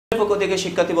পক্ষ থেকে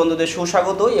শিক্ষার্থী বন্ধুদের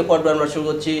সুস্বাগত। এ পর্বে আমরা শুরু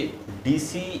করছি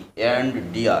ডিসি অ্যান্ড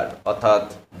ডিআর অর্থাৎ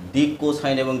দিক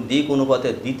কোসাইন এবং দিক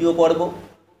অনুপাতের দ্বিতীয় পর্ব।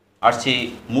 আসছি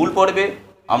মূল পর্বে।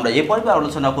 আমরা এ পর্বে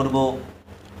আলোচনা করব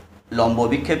লম্ব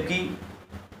বিক্ষেপ কী,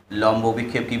 লম্ব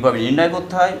বিক্ষেপ কীভাবে নির্ণয়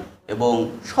করতে হয় এবং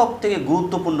সবথেকে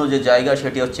গুরুত্বপূর্ণ যে জায়গা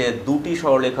সেটি হচ্ছে দুটি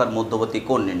সরলরেখার মধ্যবর্তী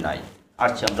কোণ নির্ণয়।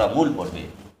 আসছি আমরা মূল পর্বে।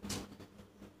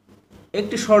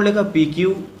 একটি সরলরেখা পি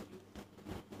কিউ।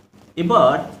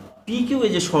 এবার পি কিউ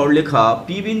এই যে সরলরেখা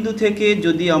পি বিন্দু থেকে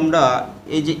যদি আমরা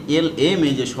এই যে এল এম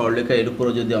এই যে সরলরেখা এর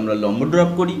উপরে যদি আমরা লম্ব ড্রপ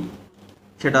করি,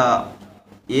 সেটা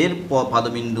এর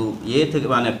পাদবিন্দু এ থেকে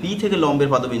মানে পি থেকে লম্বের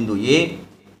পাদবিন্দু এ,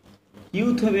 কিউ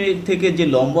থেকে যে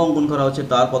লম্ব অঙ্কন করা হচ্ছে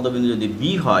তার পদবিন্দু যদি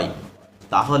বি হয়,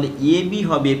 তাহলে এ বি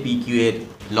হবে পি কিউ এর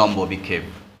লম্ব বিক্ষেপ।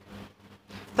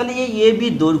 তাহলে এই এ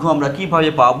বির দৈর্ঘ্য আমরা কীভাবে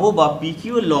পাবো বা পি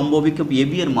কিউ এর লম্ব বিক্ষেপ এ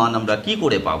বি এর মান আমরা কি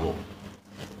করে পাবো?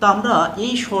 তা আমরা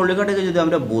এই সরলরেখাটাকে যদি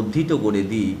আমরা বর্ধিত করে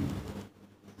দিই,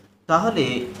 তাহলে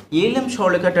এল এম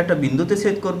সরলরেখাটা একটা বিন্দুতে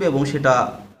ছেদ করবে এবং সেটা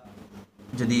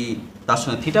যদি তার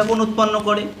সঙ্গে থিটা কোণ উৎপন্ন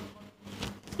করে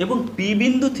এবং পি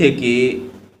বিন্দু থেকে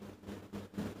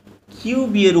কিউ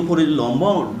বি এর উপরে লম্ব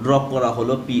ড্রপ করা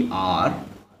হলো পি আর,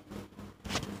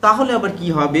 তাহলে আবার কি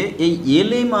হবে, এই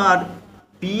L M R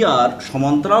P R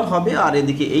সমান্তরাল হবে আর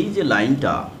এদিকে এই যে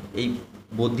লাইনটা এই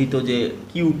বর্ধিত যে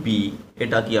কিউ পি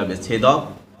এটা কি হবে ছেদক।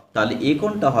 তাহলে এই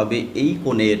কোণটা হবে এই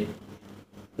কোণের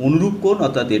অনুরূপ কোণ,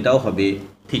 অর্থাৎ এটাও হবে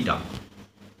থিটা।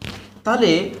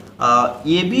 তাহলে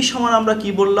এ বি সমান আমরা কি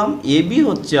বললাম, এ বি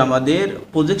হচ্ছে আমাদের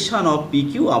প্রজেকশন অফ পি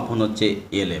কিউ আপন হচ্ছে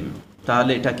এল এম।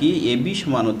 তাহলে এটা কি এ বি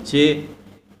সমান হচ্ছে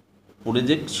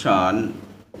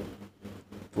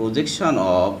প্রজেকশন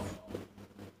অফ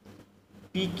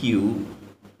পি কিউ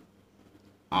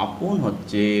আপন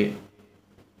হচ্ছে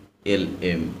এল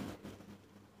এম।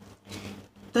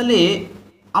 তাহলে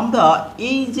আমরা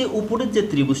এই যে উপরের যে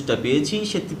ত্রিভুজটা পেয়েছি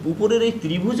সে উপরের এই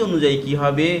ত্রিভুজ অনুযায়ী কি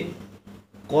হবে,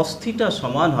 কস থিটা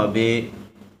সমান হবে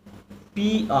পি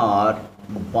আর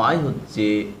বাই হচ্ছে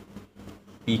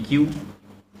পি কিউ।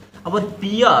 আবার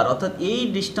পি আর অর্থাৎ এই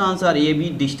distance R A B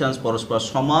distance পরস্পর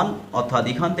সমান, অর্থাৎ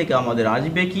এখান থেকে আমাদের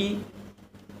আসবে কি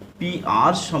পি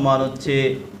আর সমান হচ্ছে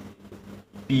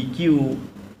পি কিউ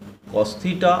কস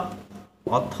থিটা,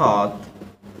 অর্থাৎ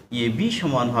এ বি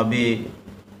সমান হবে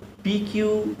পি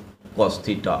কিউ কস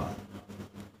থিটা।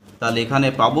 তাহলে এখানে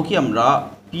পাবো কি আমরা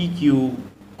পি কিউ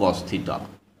কস থিটা।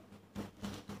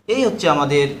 এই হচ্ছে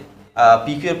আমাদের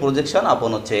পি কিউ এর প্রজেকশন আপন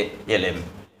হচ্ছে এল এম।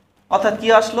 অর্থাৎ কি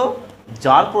আসলো,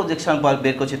 যার প্রজেকশন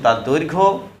বের করছি তার দৈর্ঘ্য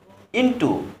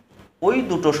ইন্টু ওই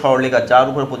দুটো সরলরেখা যার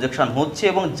উপর প্রজেকশন হচ্ছে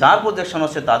এবং যার প্রজেকশন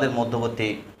হচ্ছে তাদের মধ্যবর্তী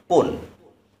কোণ।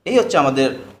 এই হচ্ছে আমাদের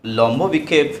লম্ব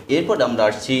বিক্ষেপ। এরপর আমরা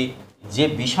আসছি যে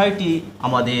বিষয়টি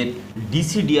আমাদের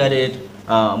ডিসিডিআর এর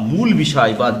মূল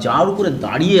বিষয় বা যার উপরে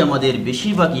দাঁড়িয়ে আমাদের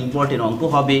বেশিরভাগ ইম্পর্টেন্ট অঙ্ক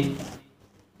হবে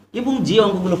এবং যে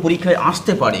অঙ্কগুলো পরীক্ষায়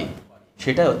আসতে পারে,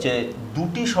 সেটা হচ্ছে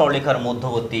দুটি সরলরেখার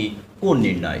মধ্যবর্তী কোণ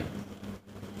নির্ণয়।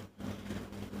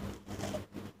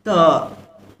 তা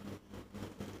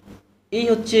এই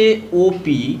হচ্ছে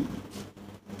ওপি,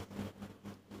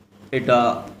 এটা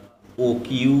ও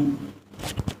কিউ।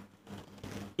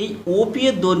 এই ওপি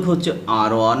এর দৈর্ঘ্য হচ্ছে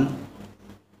আর ওয়ান,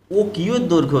 ও কিউ এর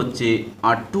দৈর্ঘ্য হচ্ছে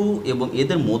আর টু এবং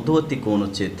এদের মধ্যবর্তী কোণ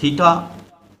হচ্ছে থিটা।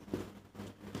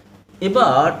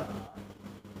 এবার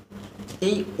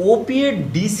এই ওপি এর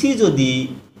ডিসি যদি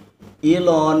এল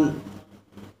on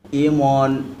M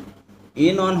on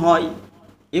an on হয়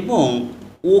এবং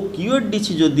ও কিউ এর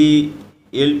ডিসি যদি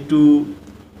L two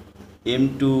M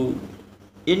two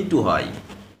N two হয়,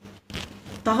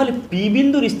 তাহলে পি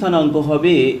বিন্দুর স্থানাঙ্ক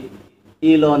হবে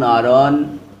এল on R on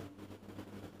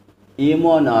M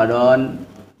on R on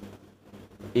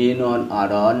an on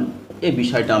R on. এই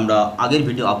বিষয়টা আমরা আগের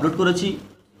ভিডিও আপলোড করেছি।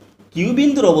 কিউ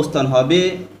বিন্দুর অবস্থান হবে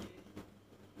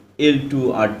এল টু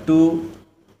আর টু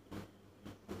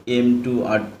এম টু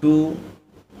আর টু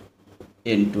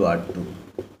এন টু আর টু।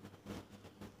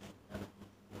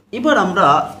 এবার আমরা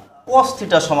কস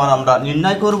থিটা সমান আমরা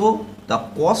নির্ণয় করব। তা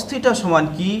কস থিটা সমান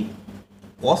কি,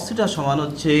 কস থিটা সমান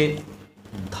হচ্ছে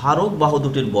ধারক বাহু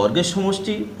দুটির বর্গের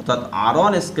সমষ্টি, অর্থাৎ আর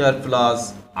ওয়ান স্কোয়ার প্লাস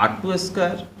আর টু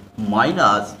স্কোয়ার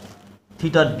মাইনাস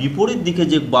থিটার বিপরীত দিকে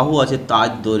যে বাহু আছে তার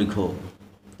দৈর্ঘ্য,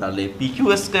 তাহলে P Q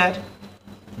square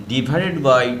divided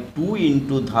by two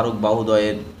into ধারক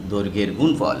বাহুদ্বয়ের দৈর্ঘ্যের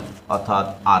গুণফল, অর্থাৎ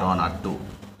আর ওয়ান আর টু।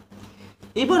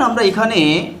 এবার আমরা এখানে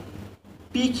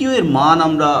পি কিউ এর মান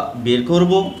আমরা বের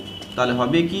করব। তাহলে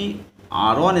হবে কি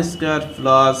আর ওয়ান স্কোয়ার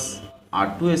প্লাস আর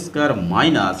two square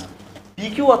minus P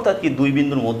Q, অর্থাৎ কি দুই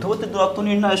বিন্দুর মধ্যবর্তী দূরত্ব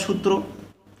নির্ণয়ের সূত্র।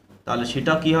 তাহলে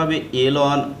সেটা কি হবে এল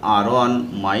ওয়ান আর ওয়ান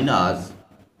মাইনাস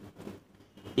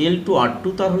এল টু আর টু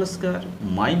তার whole square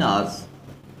minus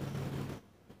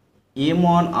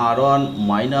m1 r1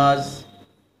 minus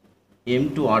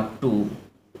m2 r2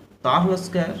 তার হোল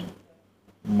স্কয়ার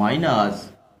মাইনাস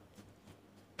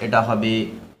এটা হবে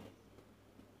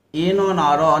n1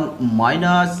 r1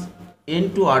 minus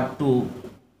n2 r2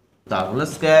 তার whole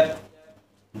square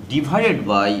divided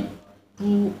by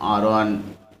 2r1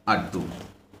 r2।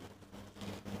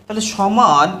 তাহলে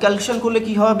সমান ক্যালকুলেশন করলে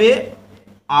কি হবে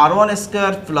r1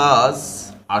 square plus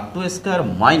r2 square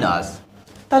minus,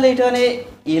 তাহলে এখানে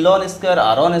l1 স্কয়ার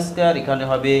r1 স্কয়ার, এখানে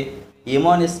হবে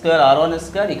m1 স্কয়ার r1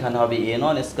 স্কয়ার, এখানে হবে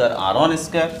n1 স্কয়ার r1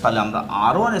 স্কয়ার। তাহলে আমরা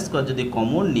r1 স্কয়ার যদি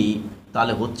কমন নিই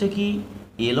তাহলে হচ্ছে কি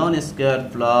l1 square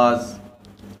plus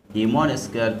m1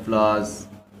 square plus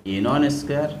n1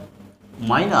 square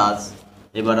minus,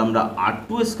 এবার আমরা r2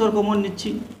 স্কয়ার কমন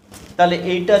নিচ্ছি, তাহলে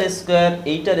এইটার স্কয়ার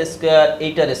এইটার স্কয়ার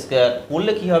এইটার স্কয়ার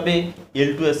করলে কি হবে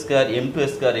l2 square m2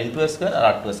 square n2 square আর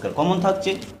r2 স্কয়ার কমন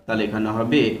থাকছে, তাহলে এখানে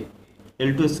হবে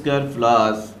l2 square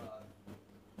plus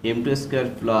m2 square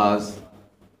plus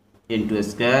n2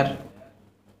 square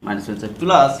minus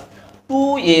plus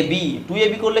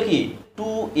 2ab করলে কি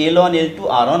 2l1 l2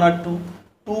 r1 r2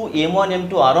 2m1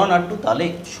 m2 r1 r2, তাহলে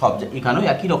সব এখানেও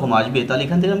একই রকম আসবে, তাহলে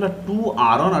এখান থেকে আমরা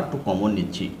 2r1 r2 কমন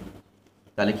নিচ্ছি,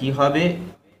 তাহলে কি হবে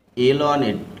l1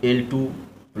 l2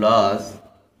 plus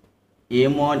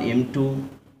m1 m2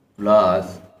 plus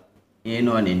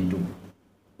n1 n2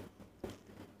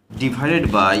 divided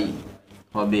by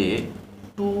হবে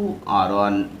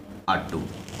 2r1 r2।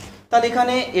 তাহলে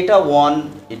এখানে এটা 1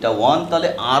 এটা 1, তাহলে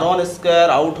r1 স্কয়ার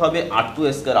আউট হবে r2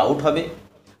 স্কয়ার আউট হবে,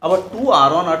 আবার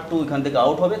 2r1 r2 এখান থেকে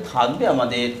আউট হবে, থাকবে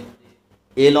আমাদের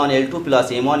l1 l2 plus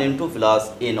m1 m2 plus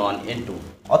n1 n2,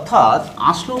 অর্থাৎ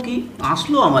আসলো কি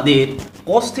আসলো আমাদের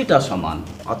cos থিটা সমান,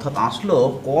 অর্থাৎ আসলো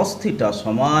cos থিটা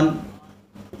সমান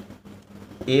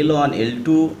l1 l2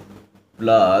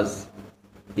 plus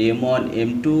m1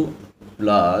 m2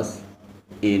 plus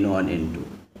n1 n2।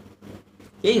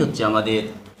 এই হচ্ছে আমাদের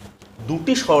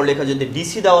দুটি সরলরেখা যদি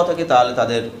ডিসি দেওয়া থাকে তাহলে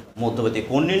তাদের মধ্যবর্তী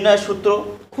কোণ নির্ণয়ের সূত্র।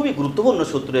 খুবই গুরুত্বপূর্ণ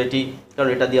সূত্র এটি, কারণ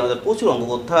এটা দিয়ে আমাদের প্রচুর অঙ্ক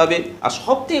করতে হবে। আর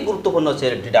সবথেকে গুরুত্বপূর্ণ হচ্ছে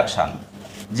ডিডাকশান,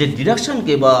 যে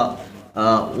ডিডাকশানকে বা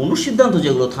অনুসিদ্ধান্ত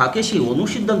যেগুলো থাকে সেই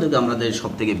অনুসিদ্ধান্তকে আমাদের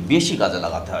সবথেকে বেশি কাজে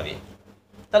লাগাতে হবে।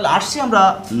 তাহলে আসছি আমরা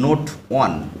নোট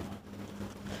 1।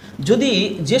 যদি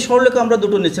যে সরলরেখা আমরা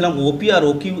দুটো নিয়েছিলাম ওপি আর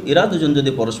ওকিউ, এরা দুজন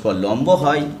যদি পরস্পর লম্ব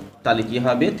হয় তাহলে কি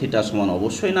হবে থিটা সমান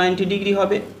অবশ্যই 90 ডিগ্রি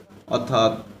হবে,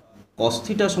 অর্থাৎ cos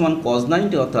থিটা সমান cos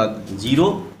 90 অর্থাৎ 0,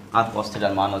 আর cos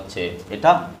থিটার মান হচ্ছে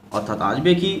এটা, অর্থাৎ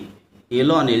আসবে কি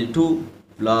l1 l2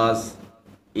 plus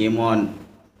m1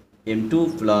 m2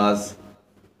 plus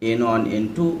n1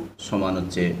 n2 সমান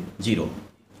হচ্ছে 0।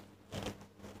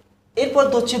 এরপর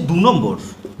তো হচ্ছে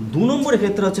 2 নম্বরের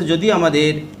ক্ষেত্রে হচ্ছে যদি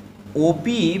আমাদের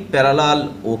ওপি প্যারালাল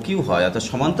ওকিউ হয় অর্থাৎ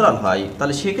সমান্তরাল হয়,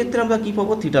 তাহলে সেক্ষেত্রে আমরা কী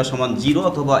পাবো থিটা সমান 0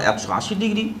 অথবা 180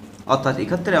 ডিগ্রি, অর্থাৎ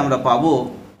এক্ষেত্রে আমরা পাবো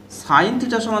সাইন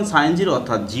থিটা সমান সাইন 0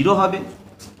 অর্থাৎ 0 হবে,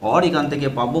 আর এখান থেকে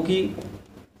পাবো কি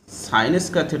সাইন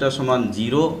স্কয়ার থিটা সমান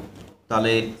 0,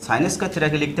 তাহলে সাইন স্কয়ার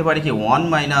থিটাকে লিখতে পারি কি 1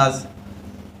 মাইনাস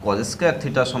কজ স্কয়ার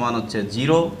থিটা সমান হচ্ছে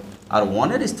 0, আর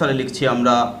 1-এর স্থলে লিখছি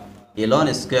আমরা l1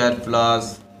 square plus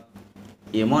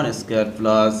m1 square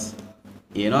plus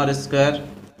n1 square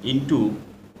into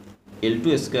l2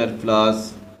 square plus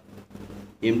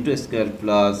m2 square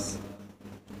plus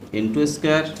n2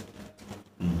 square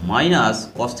minus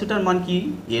cos থিটার মান কি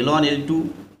l1 l2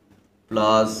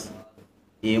 plus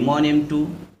m1 m2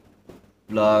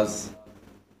 plus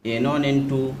n1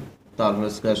 n2 তার whole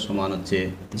square সমান হচ্ছে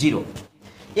 0।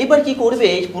 এবার কি করবে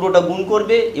পুরোটা গুণ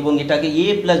করবে এবং এটাকে a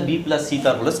plus b plus c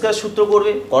তার হোল স্কয়ার সূত্র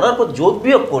করবে, করার পর যোগ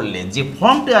বিয়োগ করলে যে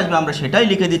ফর্মটা আসবে আমরা সেটাই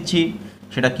লিখে দিচ্ছি।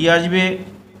 সেটা কি আসবে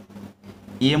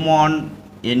m1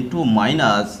 n2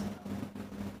 minus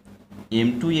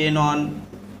m2 n1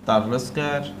 তার whole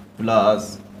square plus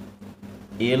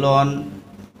l1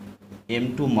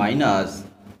 m2 minus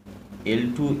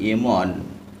l2 m1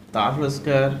 তার whole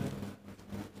square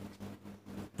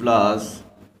plus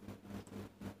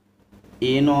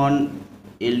n1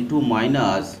 l2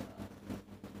 minus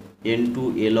n2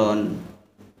 l1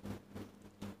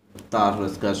 তার হোল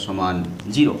স্কয়ার সমান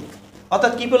 0।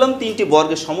 অর্থাৎ কী পেলাম তিনটি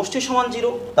বর্গের সমষ্টি সমান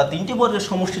 0, তা তিনটি বর্গের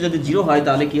সমষ্টি যদি 0 হয়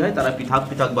তাহলে কি হয় তারা পৃথক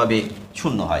পৃথকভাবে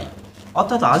শূন্য হয়,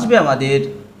 অর্থাৎ আসবে আমাদের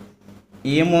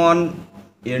m1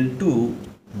 n2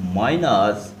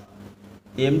 minus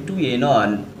m2 n1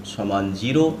 সমান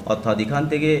 0, অর্থাৎ এখান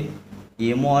থেকে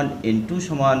m1 n2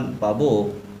 সমান পাবো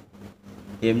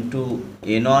m2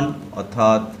 n1,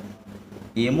 অর্থাৎ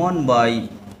m1 বাই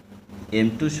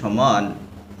m2 সমান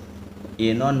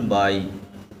n1 বাই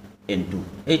n2,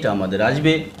 এইটা আমাদের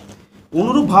আসবে।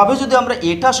 অনুরূপভাবে যদি আমরা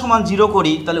এটা সমান 0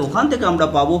 করি তাহলে ওখান থেকে আমরা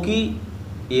পাবো কি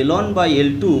l1 বাই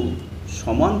l2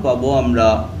 সমান পাবো আমরা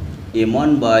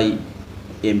m1 বাই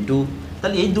m2।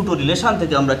 তাহলে এই দুটো রিলেশান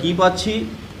থেকে আমরা কি পাচ্ছি,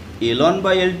 l1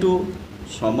 বাই l2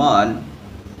 সমান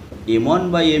m1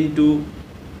 বাই m2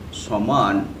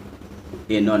 সমান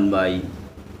n1 বাই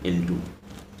l2।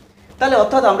 তাহলে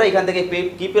অর্থাৎ আমরা এখান থেকে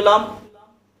কি পেলাম,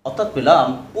 অর্থাৎ পেলাম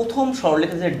প্রথম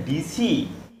সরলরেখা যে ডিসি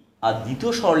আর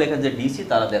দ্বিতীয় সরলরেখা যে ডিসি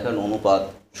তারা দেখার অনুপাত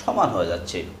সমান হয়ে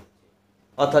যাচ্ছে।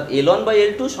 অর্থাৎ l1 বাই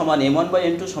l2 সমান m1 বাই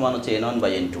m2 সমান হচ্ছে n1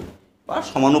 বাই n2 বা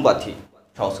সমানুপাতি।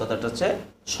 সহজ কথাটা হচ্ছে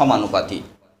সমানুপাতি।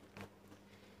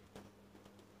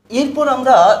 এরপর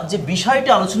আমরা যে বিষয়টি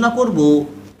আলোচনা করব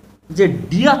যে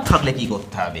ডিআর থাকলে কি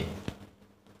করতে হবে।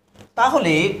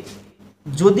 তাহলে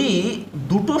যদি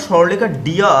দুটো সরলরেখা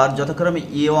ডিআর যথাক্রমে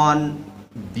a1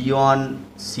 b1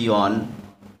 c1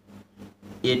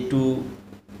 a2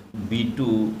 b2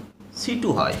 c2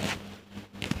 হয়,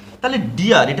 তাহলে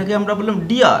ডিআর এটাকে আমরা বললাম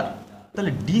ডিআর।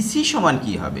 তাহলে ডিসি সমান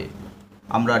কি হবে,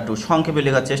 আমরা একটু সংক্ষেপে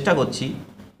লেখার চেষ্টা করছি।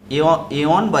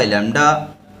 a1 by lambda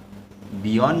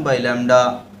b1 by lambda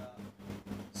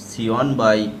c1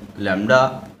 by lambda,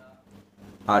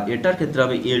 আর এটার ক্ষেত্রে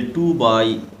হবে l2 by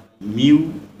mu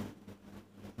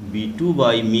b2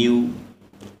 by mu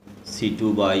c2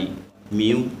 by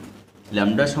mu.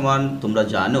 Lambda সমান তোমরা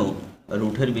জানো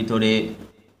রুটের ভিতরে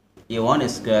a1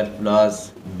 square plus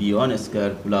b1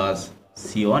 square plus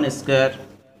c1 square,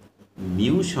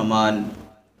 mu সমান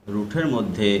রুটের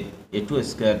মধ্যে a2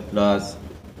 square plus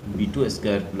b2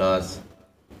 square plus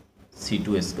c2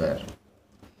 square.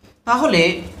 তাহলে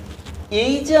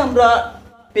এই যে আমরা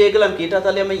পেয়ে গেলাম কি, এটা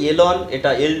তাহলে আমি l1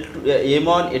 এটা l2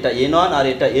 m1 এটা n1 আর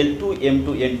এটা l2 m2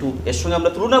 n2 এর সঙ্গে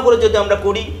আমরা তুলনা করে যদি আমরা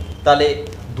করি, তাহলে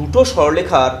দুটো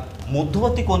সরলরেখার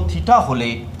মধ্যবর্তী কোণ থিটা হলে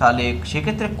তাহলে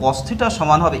সেক্ষেত্রে কস থিটা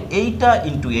সমান হবে এইটা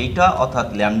ইন্টু এইটা, অর্থাৎ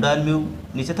ল্যামডা আর মিউ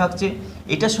নিচে থাকছে।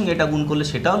 এটার সঙ্গে এটা গুণ করলে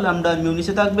সেটাও ল্যামডা আর মিউ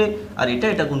নিচে থাকবে, আর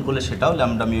এটা গুণ করলে সেটাও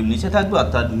ল্যামডা মিউ নিচে থাকবে,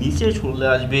 অর্থাৎ নিচে চলে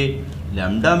আসবে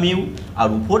ল্যামডা মিউ, আর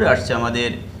উপরে আসছে আমাদের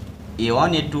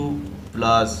a1 a2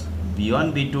 plus b1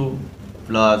 b2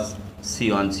 plus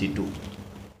c1 c2।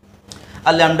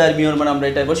 আর ল্যামডা আর মিউর মানে আমরা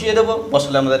এটা বসিয়ে দেবো,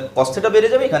 বসালে আমাদের কস থিটা বেড়ে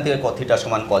যাবে, এখান থেকে কস থিটা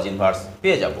সমান কজ ইনভার্স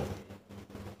পেয়ে যাব।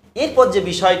 এরপর যে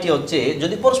বিষয়টি হচ্ছে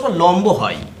যদি পরস্পর লম্ব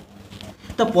হয়,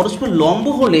 তা পরস্পর লম্ব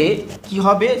হলে কি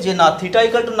হবে যে না থিটা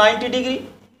ইকুয়াল টু 90 ডিগ্রি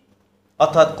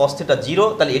অর্থাৎ কস থিটা 0।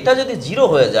 তাহলে এটা যদি 0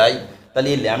 হয়ে যায় তাহলে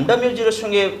এই ল্যামডা মিউ 0 এর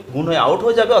সঙ্গে গুণ হয়ে আউট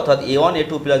হয়ে যাবে, অর্থাৎ a1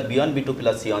 a2 plus b1 b2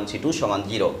 plus c1 c2 সমান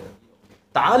 0।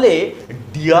 তাহলে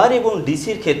ডিআর এবং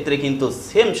ডিসির ক্ষেত্রে কিন্তু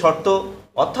সেম শর্ত,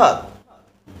 অর্থাৎ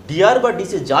ডিআর বা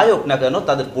ডিসি যাই হোক না কেন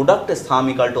তাদের প্রোডাক্টের সাম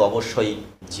ইকুয়াল টু অবশ্যই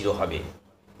 0 হবে।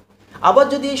 আবার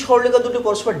যদি এই সরলরেখা দুটি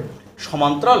পরস্পর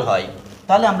সমান্তরাল হয়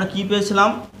তাহলে আমরা কি পেয়েছিলাম,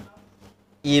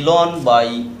 l1 বাই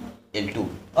l2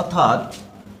 অর্থাৎ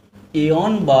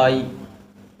a1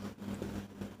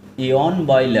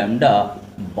 বাই ল্যামডা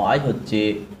বাই হচ্ছে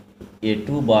a2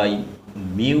 বাই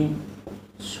মিউ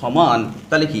সমান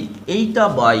তাহলে কি এইটা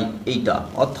বাই এইটা,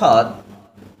 অর্থাৎ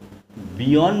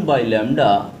b1 বাই ল্যামডা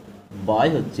বাই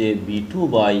হচ্ছে b2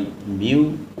 বাই মিউ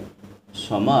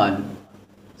সমান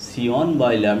c1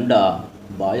 বাই ল্যামডা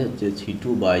বাই হচ্ছে c2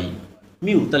 বাই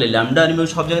মিউ। তাহলে ল্যামডা আর মিউ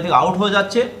সব জায়গা থেকে আউট হয়ে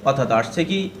যাচ্ছে, অর্থাৎ আসছে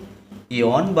কি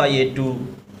a1 বাই a2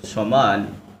 সমান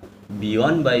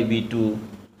b1 বাই b2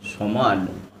 সমান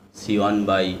c1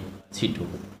 বাই c2,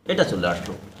 এটা চলে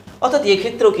আসলো। অর্থাৎ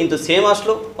এক্ষেত্রেও কিন্তু সেম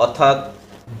আসলো, অর্থাৎ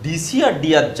ডিসি আর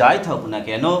ডিআর যাই থাকুক না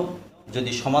কেন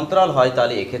যদি সমান্তরাল হয়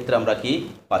তাহলে এক্ষেত্রে আমরা কি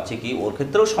পাচ্ছি কি ওর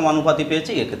ক্ষেত্রেও সমানুপাতি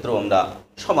পেয়েছি, এক্ষেত্রেও আমরা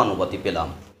সমানুপাতি পেলাম।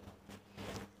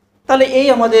 তাহলে এই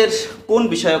আমাদের কোন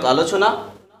বিষয়ক আলোচনা।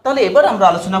 তাহলে এবার আমরা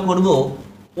আলোচনা করব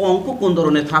অঙ্ক কোন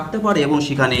ধরনের থাকতে পারে এবং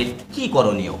সেখানে কি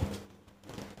করণীয়।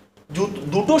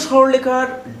 দুটো সরলরেখার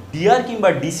ডিআর কিংবা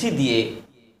ডিসি দিয়ে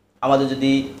আমাদের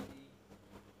যদি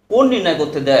কোণ নির্ণয়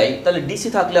করতে দেয় তাহলে ডিসি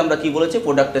থাকলে আমরা কি বলেছি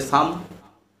প্রোডাক্টের সাম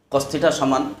কস থিটা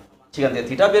সমান, সেখান থেকে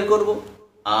থিটা বের করব।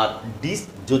 আর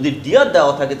যদি ডিআর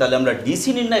দেওয়া থাকে তাহলে আমরা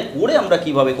ডিসি নির্ণয় করে আমরা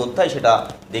কিভাবে করতে হয় সেটা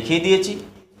দেখিয়ে দিয়েছি।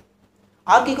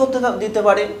 আর কি করতে দিতে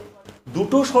পারে,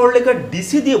 দুটো সরলরেখার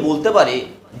ডিসি দিয়ে বলতে পারে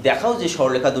দেখাও যে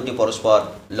সরলরেখা দুটি পরস্পর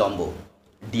লম্ব,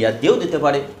 ডিআর দিয়েও দিতে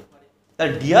পারে।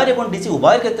 তাহলে ডিআর এবং ডিসি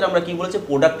উভয়ের ক্ষেত্রে আমরা কি বলেছি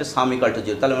প্রোডাক্টের সাম ইকুয়াল টু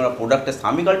 0, তাহলে আমরা প্রোডাক্টের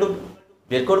সাম ইকুয়াল টু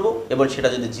বের করব এবং সেটা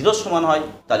যদি 0 সমান হয়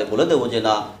তাহলে বলে দেবো যে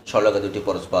না সরলরেখা দুটি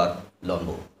পরস্পর লম্ব।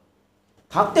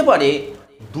 থাকতে পারে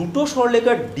দুটো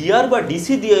সরলরেখার ডিআর বা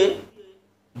ডিসি দিয়ে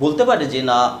বলতে পারে যে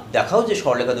না দেখাও যে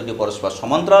সরলরেখা দুটি পরস্পর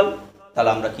সমান্তরাল, তাহলে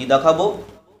আমরা কি দেখাবো,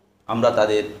 আমরা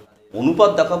তাদের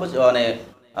অনুপাত দেখাবো, মানে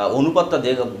অনুপাতটা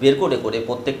বের করে করে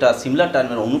প্রত্যেকটা সিমিলার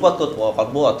টার্মের অনুপাত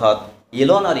করবো, অর্থাৎ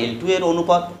l1 আর l2 এর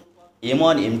অনুপাত,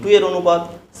 m1 m2 এর অনুপাত,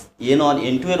 N1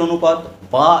 N2 এর অনুপাত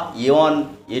বা A1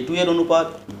 A2 এর অনুপাত,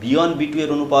 B1 B2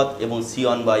 এর অনুপাত এবং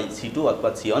C1 বাই C2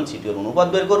 অর্থাৎ C1 C2 এর অনুপাত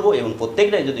বের করব এবং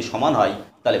প্রত্যেকটাই যদি সমান হয়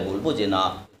তাহলে বলবো যে না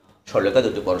সরলরেখা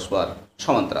দুটি পরস্পর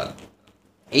সমান্তরাল।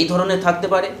 এই ধরনের থাকতে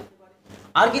পারে।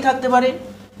 আর কি থাকতে পারে,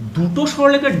 দুটো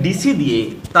সরলরেখার ডিসি দিয়ে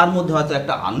তার মধ্যে হয়তো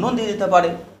একটা আননোন দিয়ে দিতে পারে।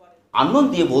 আননোন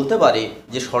দিয়ে বলতে পারে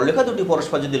যে সরলরেখা দুটি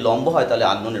পরস্পর যদি লম্ব হয় তাহলে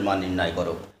আননোনের মান নির্ণয়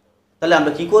করো। তাহলে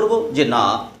আমরা কি করব যে না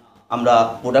আমরা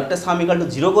প্রোডাক্টের সাম ইকুয়াল টু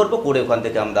 0 করবো, করে ওখান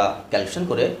থেকে আমরা ক্যালকুলেশন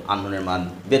করে আননোনের মান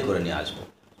বের করে নিয়ে আসবো।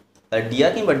 তাহলে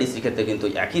ডিআর কিংবা ডিসির ক্ষেত্রে কিন্তু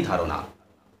একই ধারণা।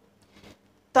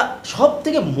 তা সব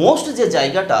থেকে মোস্ট যে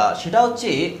জায়গাটা সেটা হচ্ছে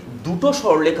দুটো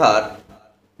সরলরেখার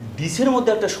ডিসের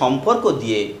মধ্যে একটা সম্পর্ক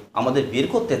দিয়ে আমাদের বের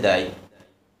করতে দেয়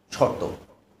শর্ত,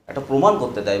 একটা প্রমাণ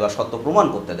করতে দেয় বা সত্য প্রমাণ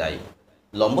করতে দেয়।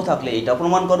 লম্ব থাকলে এইটা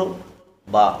প্রমাণ করো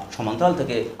বা সমান্তরাল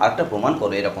থেকে আরেকটা প্রমাণ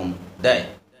করো, এরকম দেয়।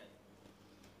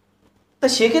 তা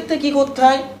সেক্ষেত্রে কী করতে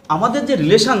হয়, আমাদের যে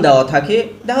রিলেশান দেওয়া থাকে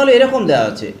দেখা হলো এরকম দেওয়া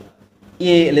আছে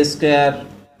এ এল square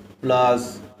plus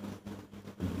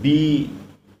B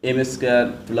M square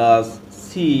plus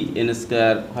C N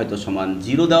square হয়তো সমান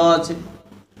 0 দেওয়া আছে।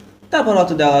 তারপর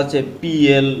হয়তো দেওয়া আছে P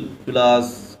L plus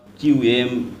Q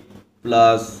M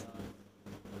plus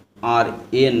আর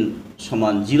এন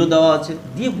সমান 0 দেওয়া আছে।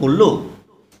 দিয়ে বললো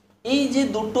এই যে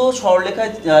দুটো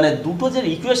সরলরেখায় মানে দুটো যে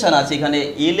ইকুয়েশান আছে এখানে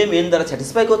এল এম এন দ্বারা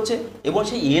স্যাটিসফাই করছে এবং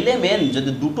সেই এল এম এন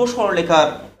যদি দুটো সরলরেখার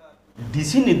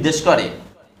ডিসি নির্দেশ করে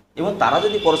এবং তারা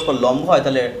যদি পরস্পর লম্ব হয়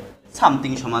তাহলে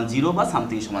সামথিং সমান 0 বা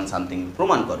সামথিং সমান সামথিং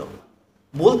প্রমাণ করো।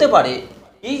 বলতে পারে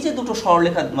এই যে দুটো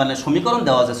সরলরেখা মানে সমীকরণ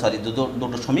দেওয়া আছে,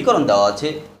 দুটো সমীকরণ দেওয়া আছে,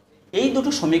 এই দুটো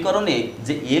সমীকরণে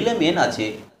যে এল এম এন আছে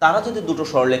তারা যদি দুটো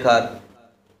সরলরেখার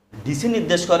ডিসি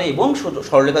নির্দেশ করে এবং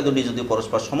সরলরেখা দুটি যদি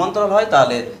পরস্পর সমান্তরাল হয়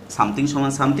তাহলে সামথিং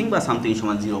সমান সামথিং বা সামথিং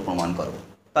সমান 0 প্রমাণ করো।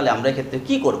 তাহলে আমরা এক্ষেত্রে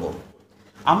কী করব,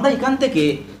 আমরা এখান থেকে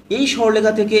এই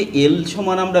সরলরেখা থেকে এল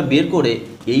সমান আমরা বের করে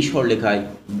এই সরলরেখায়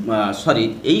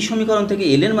এই সমীকরণ থেকে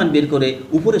এল এর মান বের করে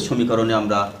উপরের সমীকরণে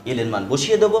আমরা এল এর মান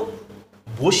বসিয়ে দেব।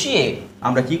 বসিয়ে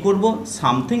আমরা কি করব,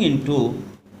 something into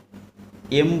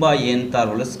M by N তার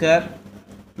whole square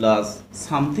plus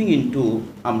something into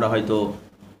আমরা হয়তো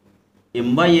M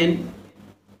by N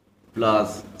plus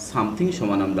something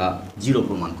সমান আমরা 0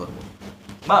 প্রমাণ করব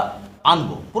বা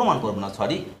আনবো, প্রমাণ করবো না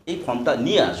সরি, এই ফর্মটা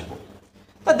নিয়ে আসবো।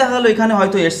 তা দেখা গেলো এখানে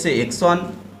হয়তো এসছে x1,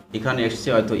 এখানে এসছে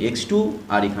হয়তো x2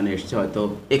 আর এখানে এসছে হয়তো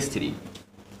x3।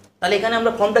 তাহলে এখানে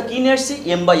আমরা ফর্মটা কী নিয়ে এসছি,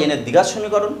 এম বাই এনের দ্বিঘাত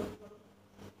সমীকরণ।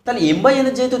 তাহলে এম বাই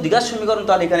এনের যেহেতু দ্বিঘাত সমীকরণ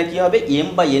তাহলে এখানে কী হবে, এম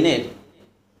বাই এনের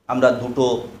আমরা দুটো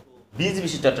বীজ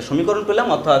বিশিষ্ট একটা সমীকরণ পেলাম,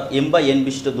 অর্থাৎ এম বাই এন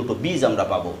বিশিষ্ট দুটো বীজ আমরা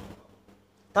পাবো।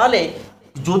 তাহলে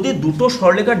যদি দুটো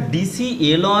সরলরেখার DC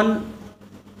L one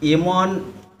M one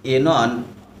N one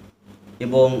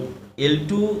এবং L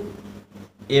two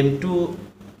M two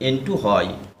N two হয়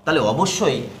তাহলে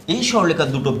অবশ্যই এই সরলরেখার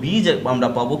দুটো বীজ আমরা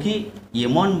পাবো কি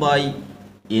M one by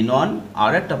N one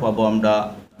আর একটা পাবো আমরা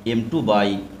M two by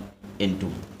N two.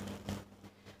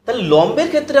 তাহলে লম্বের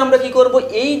ক্ষেত্রে আমরা কি করব,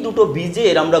 এই দুটো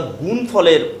বীজের আমরা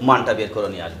গুণফলের মানটা বের করে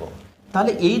নিয়ে আসবো।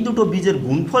 তাহলে এই দুটো বীজের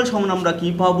গুণফল সমান আমরা কি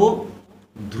পাবো,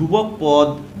 ধ্রুবক পদ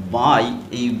বাই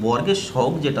এই বর্গের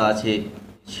সহগ যেটা আছে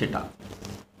সেটা।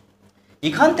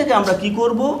 এখান থেকে আমরা কি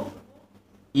করব,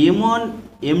 M one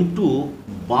M two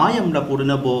by আমরা পড়ে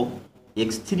নেব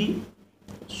x3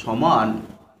 সমান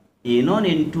N one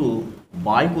N two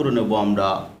by করে নেব আমরা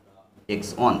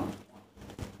x1।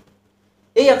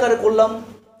 এই আকারে করলাম।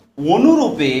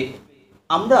 অনুরূপে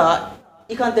আমরা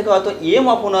এখান থেকে হয়তো এম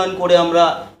অপনয়ন করে আমরা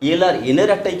এল আর এন এর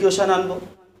একটা ইকুয়েশন আনবো,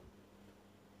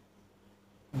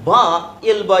 বা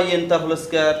এল বাই এন তার হোল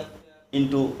স্কোয়ার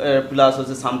ইন্টু প্লাস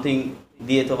হচ্ছে সামথিং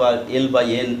দিয়ে তো বা L by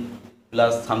N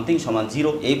plus something সমান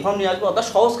 0 এই ফর্ম নিয়ে আসবো। অর্থাৎ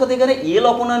সহজ কথা এখানে এল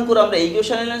অপনয়ন করে আমরা এই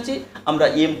ইকুয়েশন এনেছি, আমরা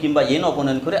এম কিংবা এন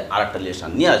অপনয়ন করে আর একটা রিলেশন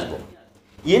নিয়ে আসবো।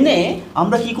 এনে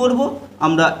আমরা কি করব,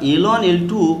 আমরা L one L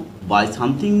two by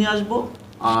something নিয়ে আসবো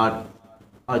আর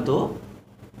হয়তো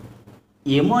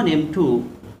M one M two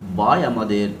by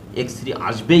আমাদের x3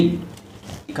 আসবেই,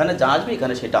 এখানে যা আসবে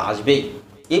এখানে সেটা আসবেই।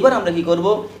 এবার আমরা কি করব,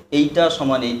 এইটা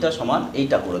সমান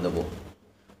এইটা করে দেব,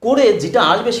 করে যেটা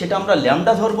আসবে সেটা আমরা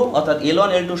ল্যামডা ধরবো, অর্থাৎ এল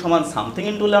ওয়ান এল টু সমান something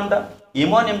into lambda,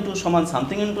 M one M two সমান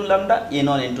something into lambda, N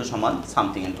one N two সমান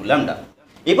সামথিং ইন্টু ল্যামডা।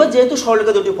 এবার যেহেতু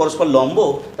সরলরেখা দুটি পরস্পর লম্ব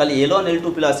তাহলে L one L two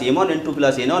plus M one N two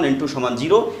plus N one N two সমান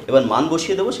 0। এবার মান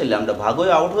বসিয়ে দেবো, সেই ল্যামডা ভাগ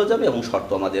হয়ে আউট হয়ে যাবে এবং শর্ত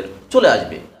আমাদের চলে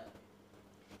আসবে।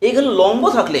 এইগুলো লম্ব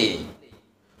থাকলে,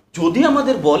 যদি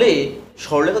আমাদের বলে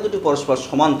সরলরেখা দুটি পরস্পর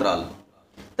সমান্তরাল,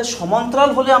 তা সমান্তরাল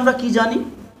হলে আমরা কি জানি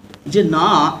যে না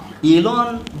L one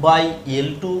by L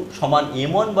two সমান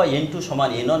M one by N two সমান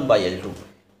N one by L two.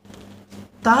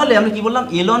 তাহলে আমরা কি বললাম,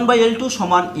 L one by L two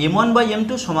সমান M one by M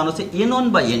two সমান হচ্ছে N one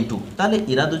by N two. তাহলে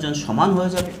এরা দুজন সমান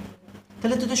হয়ে যাবে।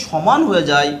 তাহলে যদি সমান হয়ে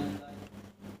যায়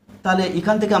তাহলে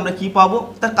এখান থেকে আমরা কি পাবো?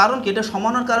 তার কারণ কি, এটা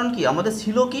সমান হওয়ার কারণ কি, আমাদের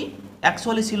ছিল কি,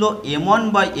 অ্যাকচুয়ালি ছিল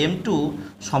m1/m2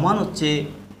 সমান হচ্ছে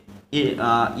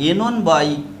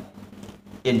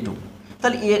n1/n2।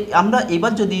 তাহলে আমরা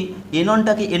এবার যদি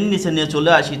n1টাকে n নিচে নিয়ে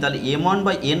চলে আসি, তাহলে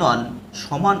m1/n1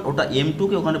 সমান ওটা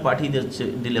m2কে ওখানে পাঠিয়ে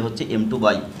দিলে হচ্ছে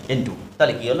m2/n2।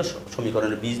 তাহলে কি হলো,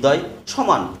 সমীকরণের বীজদ্বয়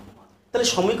সমান। তাহলে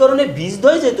সমীকরণের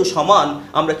বীজদ্বয় যেহেতু সমান,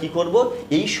 আমরা কি করব,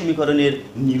 এই সমীকরণের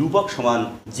নিরূপক সমান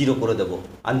 0 করে দেব।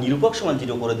 আর নিরূপক সমান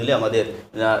 0 করে দিলে আমাদের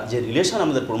যে রিলেশন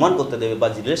আমাদের প্রমাণ করতে দেবে বা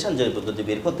যে রিলেশন যে পদ্ধতি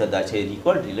বের করতে দেয়, সেই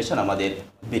রিকোয়ার্ড রিলেশন আমাদের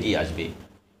বেরিয়ে আসবে,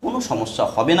 কোনো সমস্যা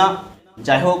হবে না।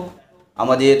 যাই হোক,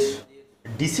 আমাদের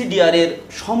ডিসিডিআরের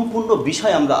সম্পূর্ণ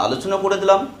বিষয় আমরা আলোচনা করে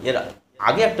দিলাম। এর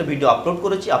আগে একটা ভিডিও আপলোড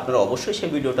করেছি, আপনারা অবশ্যই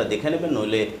সেই ভিডিওটা দেখে নেবেন,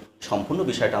 নইলে সম্পূর্ণ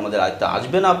বিষয়টা আমাদের আয়ত্তে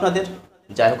আসবে না আপনাদের।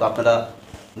 যাই হোক, আপনারা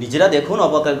নিজেরা দেখুন,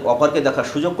 অপরকে দেখার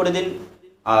সুযোগ করে দিন।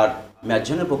 আর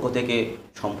ম্যাথজনের পক্ষ থেকে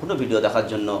সম্পূর্ণ ভিডিও দেখার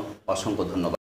জন্য অসংখ্য ধন্যবাদ।